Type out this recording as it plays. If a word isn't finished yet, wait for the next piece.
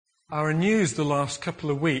Our news the last couple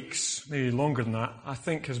of weeks, maybe longer than that, I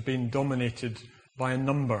think has been dominated by a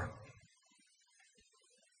number.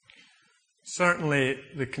 Certainly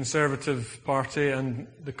the Conservative Party and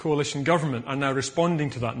the coalition government are now responding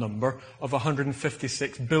to that number of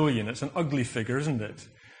 156 billion. It's an ugly figure, isn't it?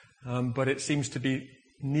 But it seems to be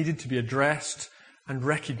needed to be addressed and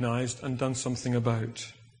recognised and done something about.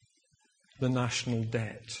 The national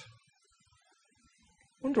debt.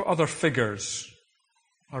 I wonder what other figures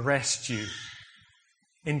arrest you,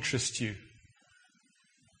 interest you.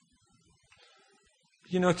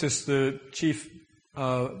 You notice the chief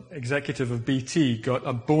executive of BT got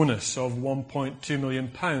a bonus of £1.2 million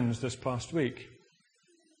this past week.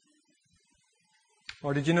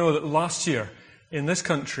 Or did you know that last year in this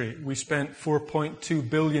country we spent £4.2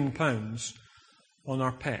 billion on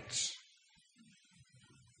our pets?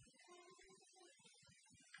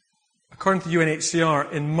 According to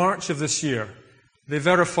UNHCR, in March of this year, they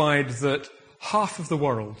verified that half of the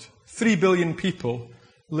world, 3 billion people,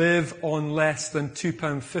 live on less than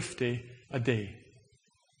 £2.50 a day.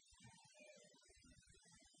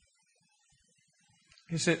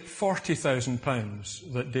 Is it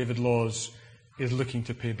 £40,000 that David Laws is looking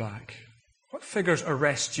to pay back? What figures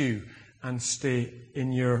arrest you and stay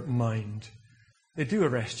in your mind? They do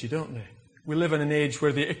arrest you, don't they? We live in an age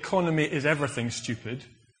where the economy is everything stupid.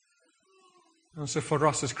 And so for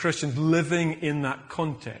us as Christians living in that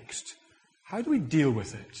context, how do we deal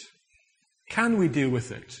with it? Can we deal with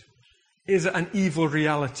it? Is it an evil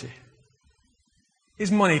reality? Is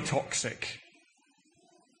money toxic?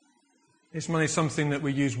 Is money something that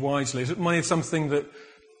we use wisely? Is it money something that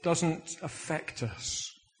doesn't affect us?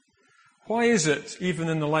 Why is it, even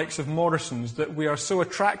in the likes of Morrison's, that we are so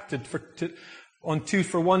attracted on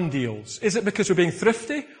 2-for-1 deals? Is it because we're being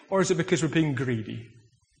thrifty, or is it because we're being greedy?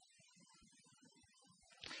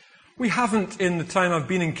 We haven't, in the time I've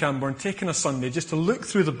been in Camborne, taken a Sunday just to look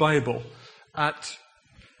through the Bible at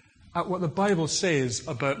what the Bible says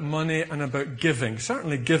about money and about giving,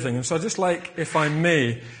 certainly giving. And so I'd just like, if I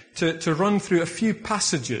may, to run through a few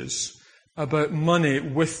passages about money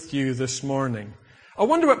with you this morning. I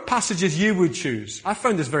wonder what passages you would choose. I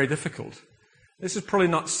found this very difficult. This is probably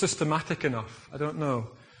not systematic enough. I don't know.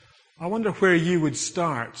 I wonder where you would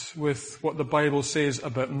start with what the Bible says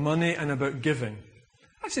about money and about giving.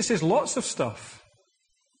 Actually, it says lots of stuff.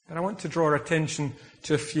 But I want to draw our attention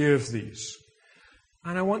to a few of these.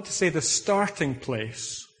 And I want to say the starting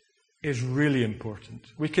place is really important.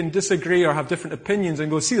 We can disagree or have different opinions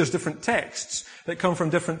and go see there's different texts that come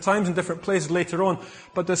from different times and different places later on.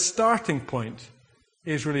 But the starting point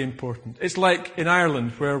is really important. It's like in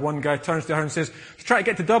Ireland where one guy turns to the other and says, to try to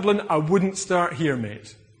get to Dublin, I wouldn't start here,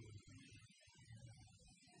 mate.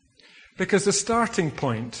 Because the starting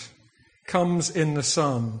point comes in the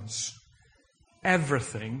Psalms.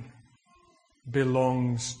 Everything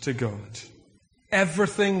belongs to God.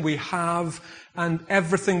 Everything we have and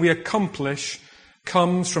everything we accomplish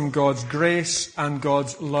comes from God's grace and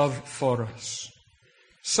God's love for us.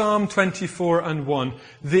 Psalm 24:1.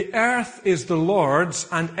 The earth is the Lord's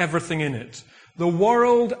and everything in it, the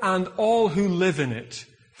world and all who live in it,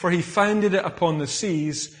 for he founded it upon the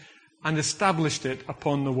seas and established it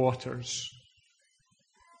upon the waters.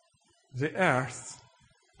 The earth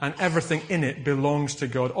and everything in it belongs to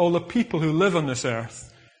God. All the people who live on this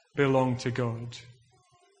earth belong to God.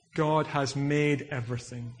 God has made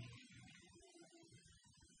everything.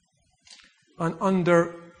 An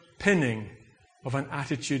underpinning of an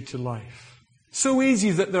attitude to life. So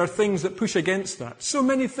easy that there are things that push against that. So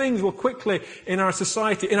many things will quickly in our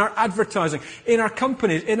society, in our advertising, in our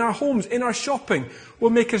companies, in our homes, in our shopping, will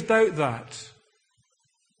make us doubt that.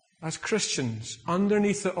 As Christians,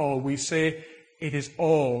 underneath it all, we say it is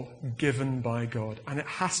all given by God. And it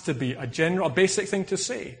has to be a basic thing to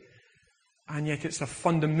say. And yet it's a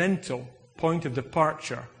fundamental point of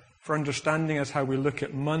departure for understanding as how we look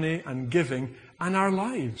at money and giving and our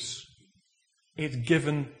lives. It's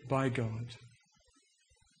given by God.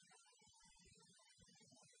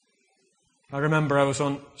 I remember I was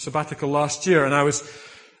on sabbatical last year and I was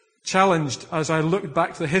challenged as I looked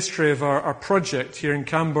back to the history of our project here in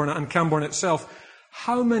Camborne and Camborne itself,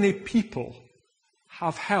 how many people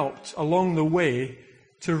have helped along the way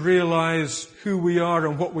to realize who we are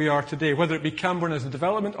and what we are today, whether it be Camborne as a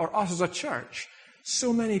development or us as a church.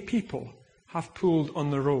 So many people have pulled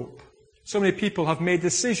on the rope. So many people have made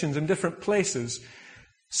decisions in different places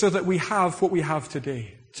so that we have what we have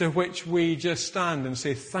today, to which we just stand and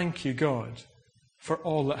say, thank you, God, for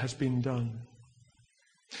all that has been done.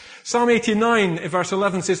 Psalm 89, verse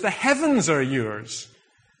 11 says, the heavens are yours.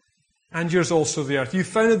 and yours also the earth. You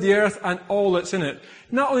founded the earth and all that's in it.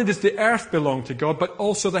 Not only does the earth belong to God, but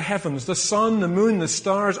also the heavens, the sun, the moon, the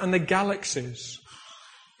stars, and the galaxies.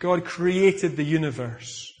 God created the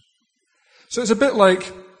universe. So it's a bit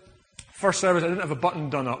like first service, I didn't have a button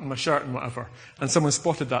done up in my shirt and whatever, and someone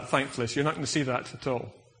spotted that, thankfully, so you're not going to see that at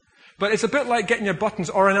all. But it's a bit like getting your buttons,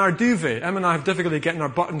 or in our duvet. Em and I have difficulty getting our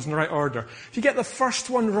buttons in the right order. If you get the first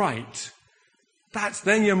one right,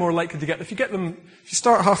 then you're more likely to get, if you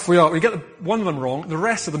start halfway up, you get one of them wrong, the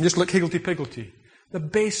rest of them just look higgledy-piggledy. The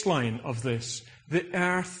baseline of this, the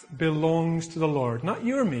earth belongs to the Lord, not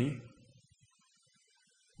you or me.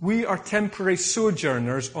 We are temporary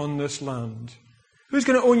sojourners on this land. Who's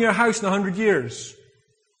going to own your house in 100 years?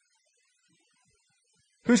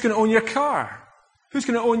 Who's going to own your car? Who's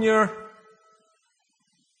going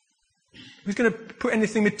to put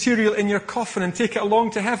anything material in your coffin and take it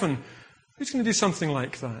along to heaven? Who's going to do something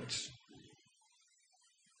like that?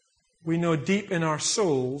 We know deep in our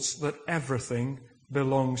souls that everything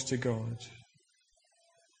belongs to God.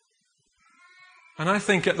 And I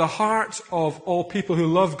think at the heart of all people who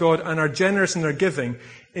love God and are generous in their giving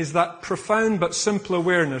is that profound but simple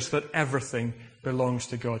awareness that everything belongs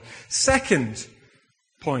to God. Second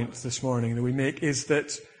point this morning that we make is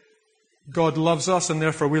that God loves us and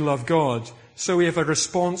therefore we love God. So we have a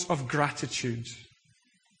response of gratitude.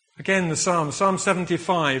 Again, the Psalm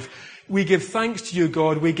 75, we give thanks to you,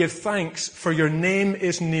 God. We give thanks for your name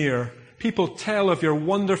is near. People tell of your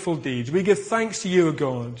wonderful deeds. We give thanks to you,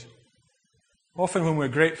 God. Often when we're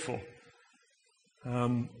grateful,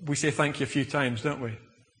 we say thank you a few times, don't we?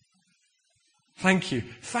 Thank you.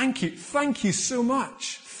 Thank you. Thank you so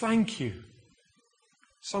much. Thank you.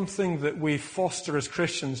 Something that we foster as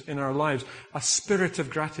Christians in our lives, a spirit of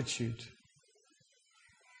gratitude.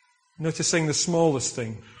 Noticing the smallest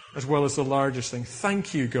thing as well as the largest thing.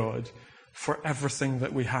 Thank you, God, for everything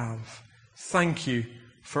that we have. Thank you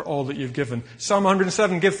for all that you've given. Psalm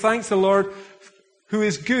 107, give thanks to the Lord who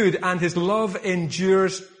is good and his love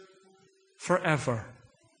endures forever.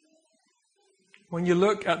 When you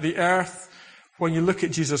look at the earth, when you look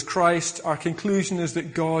at Jesus Christ, our conclusion is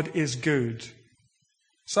that God is good.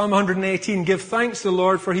 Psalm 118, give thanks to the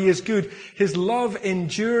Lord for he is good. His love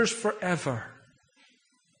endures forever.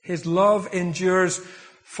 His love endures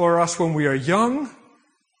for us when we are young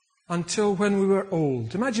until when we were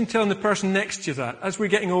old. Imagine telling the person next to you that as we're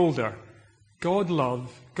getting older.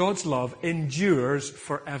 God's love endures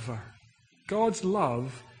forever. God's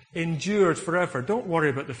love endures forever. Don't worry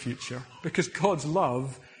about the future because God's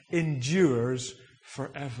love endures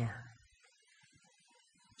forever.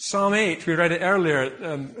 Psalm 8, we read it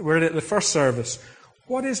earlier, we read it at the first service.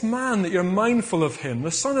 What is man that you're mindful of him?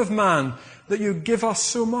 The Son of Man that you give us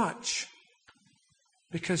so much?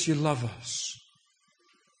 Because you love us.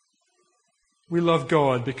 We love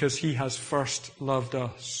God because he has first loved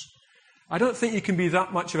us. I don't think you can be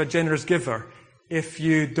that much of a generous giver if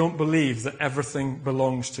you don't believe that everything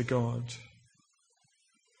belongs to God.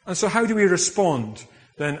 And so how do we respond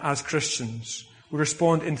then as Christians? We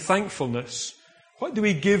respond in thankfulness. What do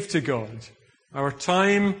we give to God? Our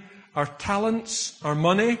time, our talents, our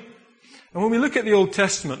money. And when we look at the Old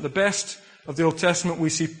Testament, the best of the Old Testament, we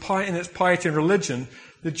see in its piety and religion,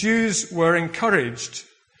 the Jews were encouraged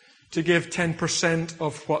to give 10%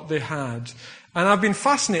 of what they had. And I've been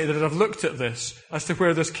fascinated as I've looked at this as to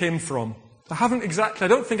where this came from. I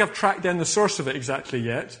don't think I've tracked down the source of it exactly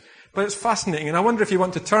yet, but it's fascinating. And I wonder if you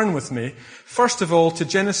want to turn with me, first of all, to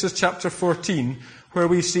Genesis chapter 14, where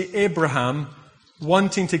we see Abraham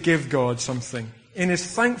wanting to give God something. In his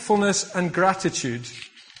thankfulness and gratitude,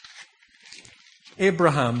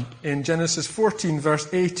 Abraham, in Genesis 14, verse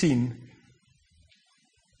 18,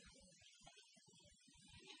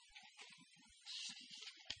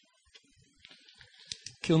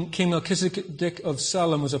 King Melchizedek of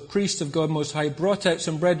Salem was a priest of God Most High, brought out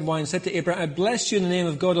some bread and wine, said to Abraham, I bless you in the name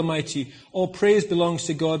of God Almighty. All praise belongs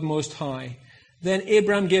to God Most High. Then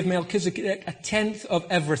Abraham gave Melchizedek a tenth of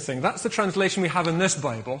everything. That's the translation we have in this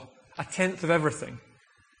Bible, a tenth of everything.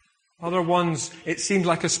 Other ones, it seemed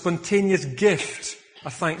like a spontaneous gift, a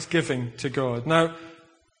thanksgiving to God. Now,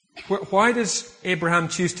 why does Abraham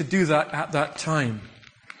choose to do that at that time?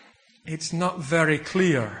 It's not very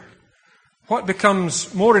clear. What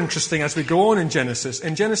becomes more interesting as we go on in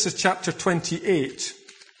Genesis chapter 28,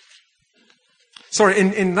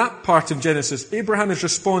 in that part of Genesis, Abraham is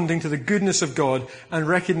responding to the goodness of God and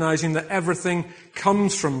recognizing that everything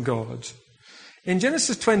comes from God. In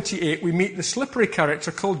Genesis 28, we meet the slippery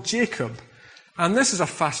character called Jacob. And this is a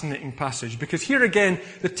fascinating passage, because here again,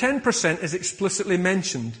 the 10% is explicitly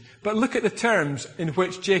mentioned. But look at the terms in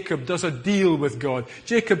which Jacob does a deal with God.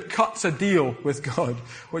 Jacob cuts a deal with God,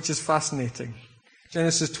 which is fascinating.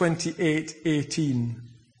 Genesis 28:18.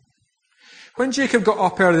 When Jacob got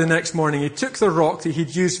up early the next morning, he took the rock that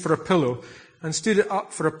he'd used for a pillow and stood it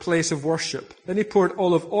up for a place of worship. Then he poured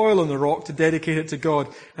olive oil on the rock to dedicate it to God,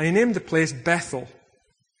 and he named the place Bethel.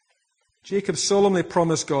 Jacob solemnly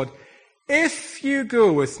promised God, "If you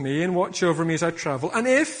go with me and watch over me as I travel, and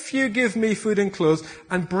if you give me food and clothes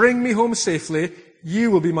and bring me home safely,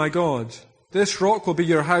 you will be my God. This rock will be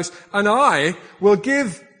your house, and I will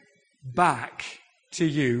give back to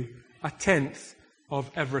you 1/10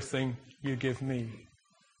 of everything you give me."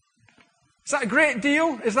 Is that a great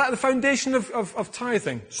deal? Is that the foundation of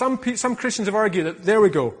tithing? Some Christians have argued that, there we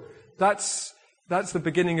go, that's the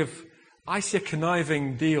beginning of, I see a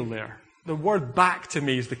conniving deal there. The word "back" to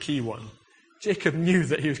me is the key one. Jacob knew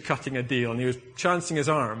that he was cutting a deal, and he was chancing his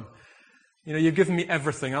arm. You've given me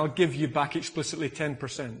everything. I'll give you back explicitly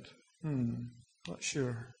 10%. Not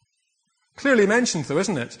sure. Clearly mentioned, though,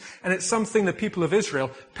 isn't it? And it's something the people of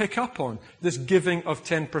Israel pick up on, this giving of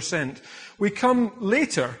 10%. We come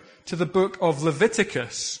later to the book of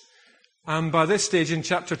Leviticus. And by this stage, in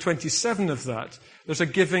chapter 27 of that, there's a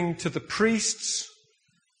giving to the priests.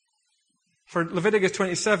 For Leviticus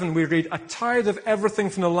 27, we read, "A tithe of everything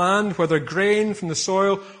from the land, whether grain from the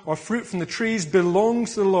soil or fruit from the trees,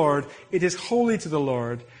 belongs to the Lord. It is holy to the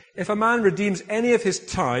Lord. If a man redeems any of his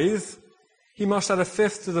tithe, he must add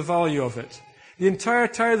 1/5 to the value of it. The entire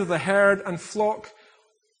tithe of the herd and flock,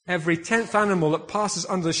 every 10th animal that passes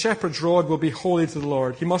under the shepherd's rod, will be holy to the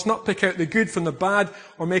Lord. He must not pick out the good from the bad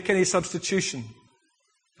or make any substitution."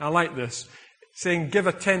 I like this. Saying, give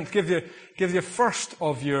 1/10, give you first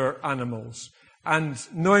of your animals. And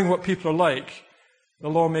knowing what people are like, the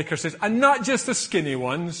lawmaker says, and not just the skinny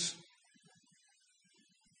ones.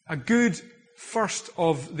 A good first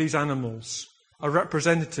of these animals, a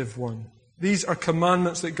representative one. These are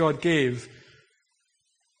commandments that God gave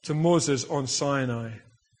to Moses on Sinai.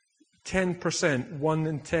 10%, 1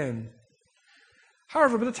 in 10.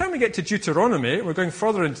 However, by the time we get to Deuteronomy, we're going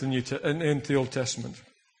further into the Old Testament.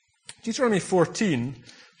 Deuteronomy 14,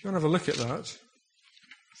 if you want to have a look at that.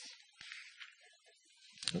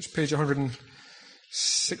 That's page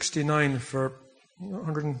 169 for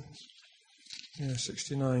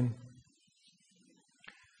 169.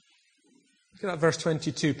 Look at that verse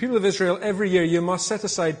 22. "People of Israel, every year you must set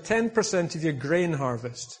aside 10% of your grain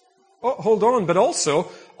harvest." Oh, hold on, but also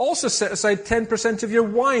set aside 10% of your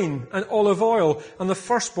wine and olive oil and the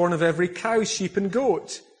firstborn of every cow, sheep and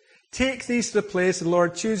goat. Take these to the place the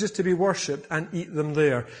Lord chooses to be worshipped and eat them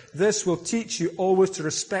there. This will teach you always to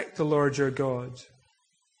respect the Lord your God.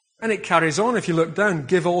 And it carries on, if you look down,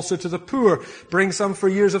 "Give also to the poor, bring some for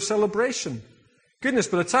years of celebration." Goodness,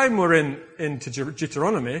 by the time we're into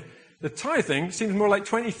Deuteronomy, the tithing seems more like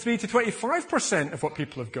 23 to 25% of what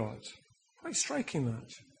people have got. Quite striking,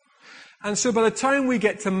 that. And so by the time we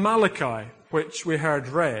get to Malachi, which we heard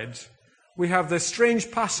read, we have this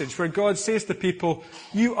strange passage where God says to people,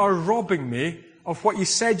 "You are robbing me of what you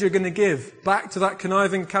said you're going to give." Back to that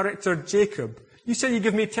conniving character, Jacob. "You said you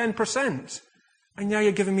give me 10%, and now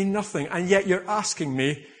you're giving me nothing, and yet you're asking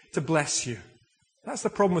me to bless you." That's the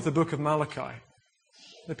problem with the book of Malachi.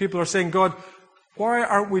 The people are saying, "God, why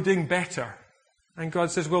aren't we doing better?" And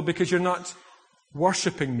God says, "Well, because you're not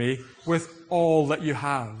worshipping me with all that you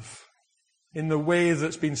have, in the way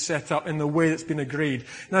that's been set up, in the way that's been agreed."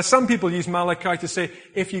 Now, some people use Malachi to say,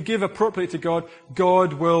 if you give appropriately to God,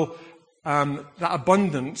 God will, that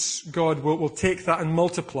abundance, God will take that and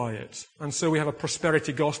multiply it. And so we have a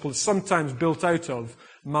prosperity gospel that's sometimes built out of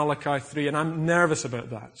Malachi 3, and I'm nervous about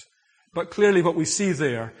that. But clearly what we see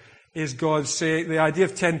there is God saying, the idea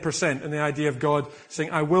of 10% and the idea of God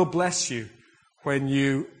saying, "I will bless you when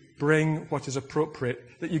you bring what is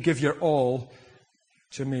appropriate, that you give your all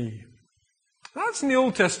to me." That's in the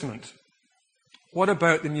Old Testament. What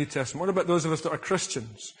about the New Testament? What about those of us that are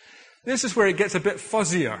Christians? This is where it gets a bit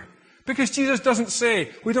fuzzier. Because Jesus doesn't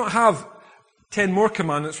say, we don't have 10 more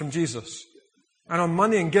commandments from Jesus. And on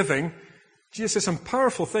money and giving, Jesus says some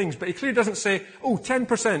powerful things, but he clearly doesn't say,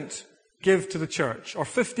 10% give to the church, or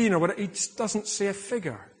 15 or whatever. He just doesn't say a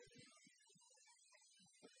figure.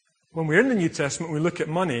 When we're in the New Testament, we look at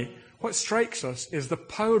money, what strikes us is the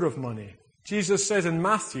power of money. Jesus says in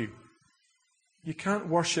Matthew, you can't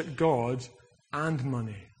worship God and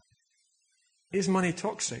money. Is money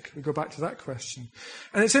toxic? We go back to that question.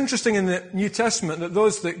 And it's interesting in the New Testament that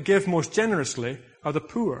those that give most generously are the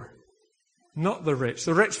poor, not the rich.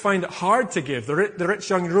 The rich find it hard to give. The rich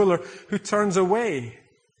young ruler who turns away.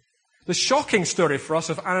 The shocking story for us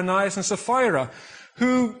of Ananias and Sapphira,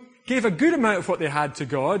 who gave a good amount of what they had to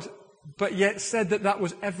God, but yet said that that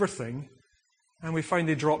was everything, and we find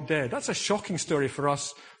they dropped dead. That's a shocking story for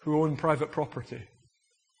us who own private property.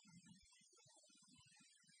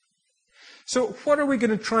 So what are we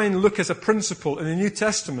going to try and look as a principle in the New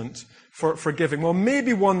Testament for giving? Well,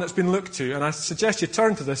 maybe one that's been looked to, and I suggest you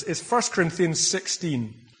turn to this, is 1 Corinthians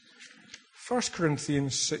 16. 1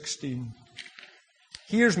 Corinthians 16.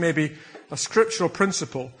 Here's maybe a scriptural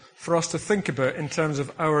principle for us to think about in terms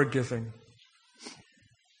of our giving.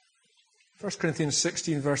 1 Corinthians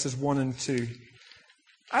 16, verses 1 and 2.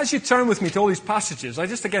 As you turn with me to all these passages, I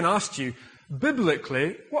just again asked you,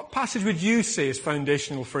 biblically, what passage would you say is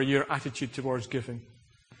foundational for your attitude towards giving?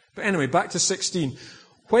 But anyway, back to 16.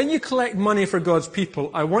 When you collect money for God's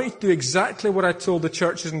people, I want you to do exactly what I told the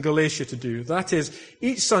churches in Galatia to do. That is,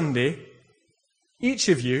 each Sunday, each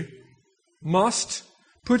of you must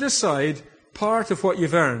put aside part of what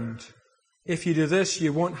you've earned. If you do this,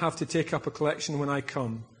 you won't have to take up a collection when I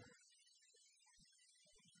come.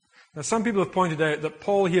 Now, some people have pointed out that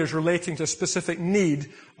Paul here is relating to a specific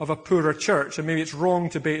need of a poorer church, and maybe it's wrong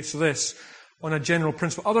to base this on a general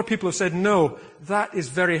principle. Other people have said, no, that is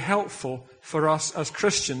very helpful for us as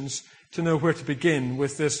Christians to know where to begin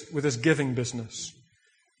with this giving business.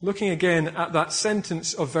 Looking again at that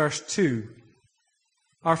sentence of verse 2,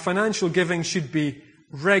 our financial giving should be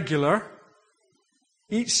regular,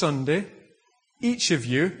 each Sunday, each of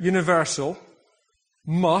you, universal,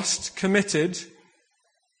 must, committed,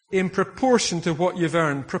 in proportion to what you've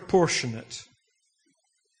earned, proportionate.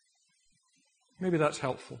 Maybe that's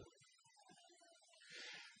helpful.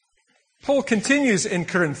 Paul continues in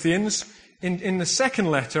Corinthians, in the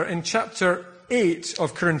second letter, in chapter 8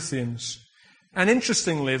 of Corinthians. And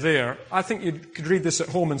interestingly there, I think you could read this at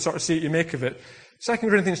home and sort of see what you make of it. 2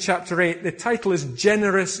 Corinthians chapter 8, the title is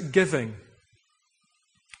Generous Giving.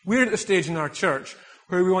 We're at the stage in our church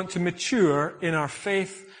where we want to mature in our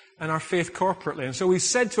faith and our faith corporately. And so we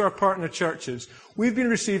said to our partner churches, we've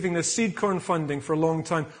been receiving this seed corn funding for a long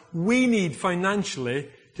time. We need financially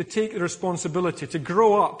to take the responsibility to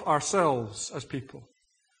grow up ourselves as people.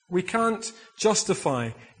 We can't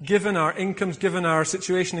justify, given our incomes, given our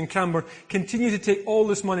situation in Camborne, continue to take all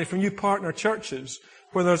this money from you partner churches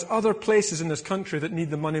when there's other places in this country that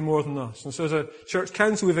need the money more than us. And so as a church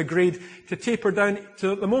council, we've agreed to taper down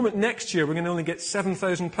to, at the moment, next year, we're going to only get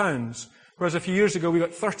 £7,000, whereas a few years ago we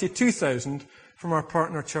got 32,000 from our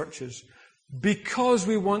partner churches. Because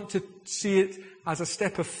we want to see it as a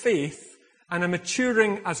step of faith and a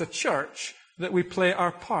maturing as a church that we play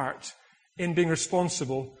our part in being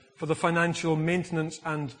responsible for the financial maintenance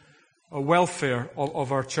and welfare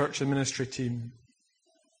of our church and ministry team.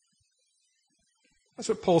 That's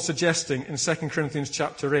what Paul's suggesting in 2 Corinthians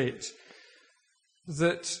chapter 8,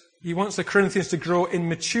 that he wants the Corinthians to grow in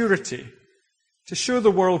maturity, to show the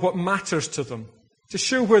world what matters to them, to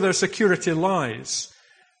show where their security lies,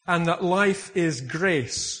 and that life is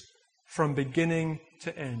grace from beginning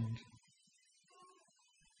to end.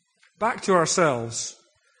 Back to ourselves.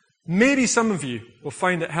 Maybe some of you will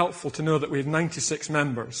find it helpful to know that we have 96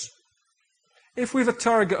 members. If we have a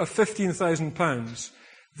target of £15,000,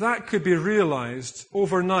 that could be realised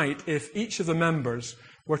overnight if each of the members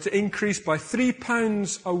were to increase by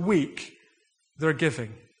 £3 a week their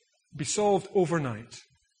giving. It'd be solved overnight.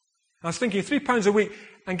 I was thinking £3 a week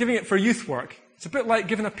and giving it for youth work. It's a bit like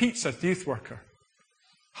giving a pizza to the youth worker.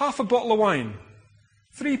 Half a bottle of wine.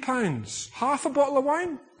 £3. Half a bottle of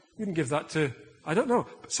wine? You wouldn't give that to, I don't know,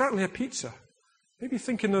 but certainly a pizza. Maybe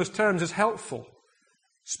think in those terms is helpful.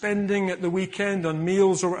 Spending at the weekend on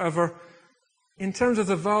meals or whatever, in terms of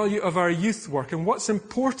the value of our youth work and what's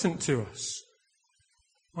important to us.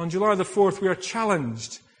 On July the 4th, we are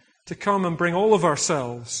challenged to come and bring all of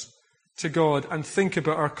ourselves to God and think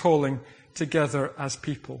about our calling together as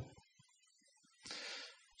people.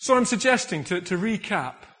 So I'm suggesting, to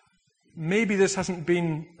recap, maybe this hasn't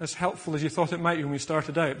been as helpful as you thought it might be when we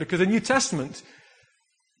started out, because the New Testament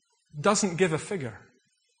doesn't give a figure.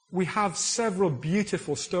 We have several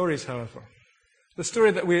beautiful stories, however. The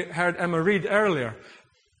story that we heard Emma read earlier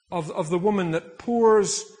of the woman that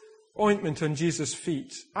pours ointment on Jesus'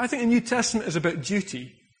 feet. I think the New Testament is about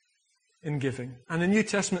duty in giving. And the New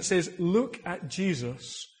Testament says, look at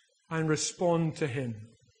Jesus and respond to him.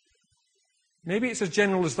 Maybe it's as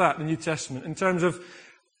general as that, the New Testament, in terms of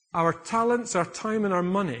our talents, our time, and our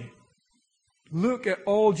money. Look at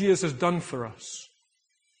all Jesus has done for us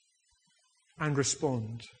and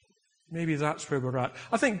respond. Maybe that's where we're at.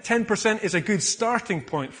 I think 10% is a good starting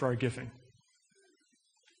point for our giving.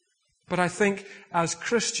 But I think as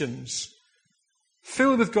Christians,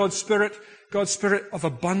 filled with God's Spirit, God's Spirit of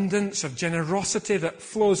abundance, of generosity that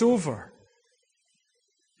flows over,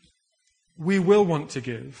 we will want to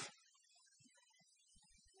give.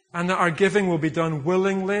 And that our giving will be done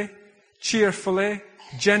willingly, cheerfully,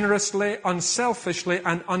 generously, unselfishly,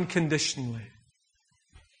 and unconditionally.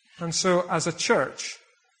 And so, as a church,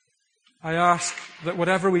 I ask that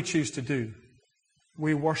whatever we choose to do,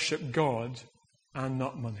 we worship God and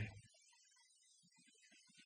not money.